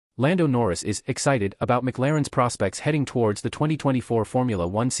Lando Norris is excited about McLaren's prospects heading towards the 2024 Formula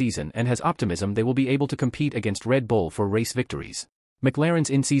One season and has optimism they will be able to compete against Red Bull for race victories.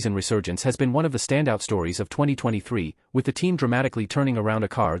 McLaren's in-season resurgence has been one of the standout stories of 2023, with the team dramatically turning around a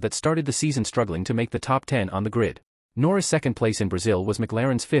car that started the season struggling to make the top 10 on the grid. Norris' second place in Brazil was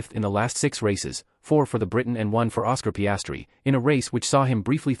McLaren's fifth in the last 6 races, 4 for the Briton and 1 for Oscar Piastri, in a race which saw him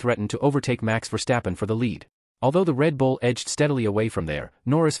briefly threaten to overtake Max Verstappen for the lead. Although the Red Bull edged steadily away from there,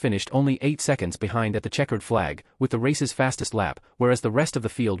 Norris finished only 8 seconds behind at the checkered flag, with the race's fastest lap, whereas the rest of the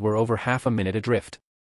field were over half a minute adrift.